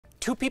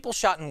Two people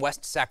shot in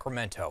West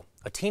Sacramento.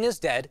 A teen is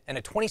dead and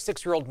a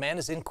 26-year-old man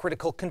is in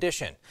critical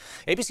condition.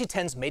 ABC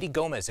 10's Mady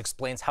Gomez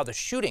explains how the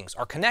shootings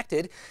are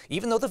connected,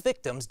 even though the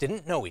victims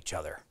didn't know each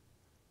other.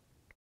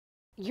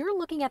 You're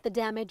looking at the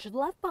damage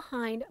left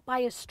behind by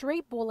a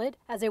stray bullet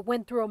as it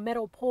went through a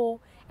metal pole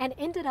and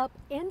ended up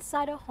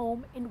inside a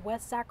home in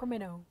West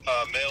Sacramento.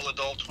 Male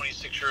adult,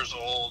 26 years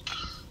old,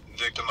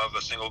 victim of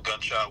a single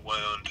gunshot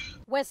wound.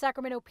 West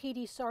Sacramento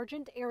PD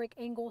Sergeant Eric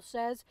Engel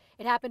says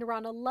it happened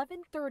around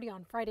 11:30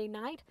 on Friday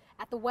night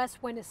at the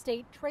West Wind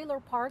Estate Trailer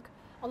Park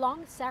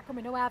along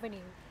Sacramento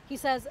Avenue. He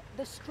says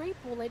the stray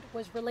bullet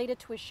was related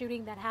to a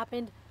shooting that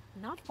happened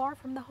not far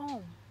from the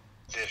home.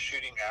 The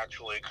shooting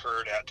actually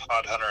occurred at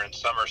Todd Hunter in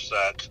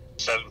Somerset.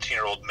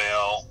 17-year-old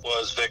male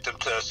was victim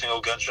to a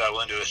single gunshot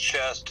wound to his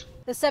chest.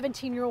 The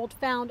 17-year-old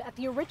found at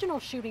the original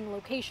shooting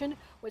location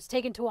was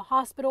taken to a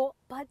hospital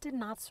but did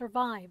not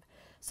survive.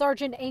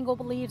 Sergeant Engel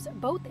believes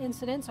both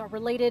incidents are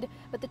related,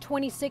 but the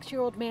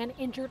 26-year-old man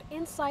injured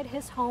inside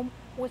his home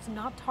was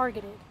not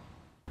targeted.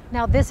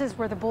 Now this is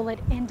where the bullet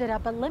ended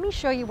up, but let me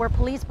show you where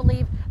police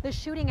believe the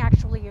shooting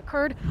actually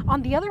occurred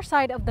on the other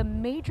side of the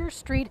major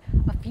street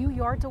a few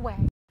yards away.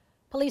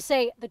 Police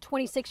say the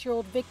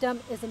 26-year-old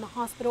victim is in the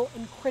hospital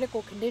in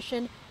critical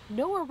condition.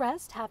 No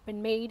arrests have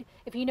been made.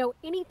 If you know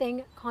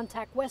anything,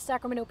 contact West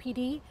Sacramento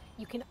PD.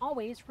 You can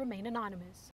always remain anonymous.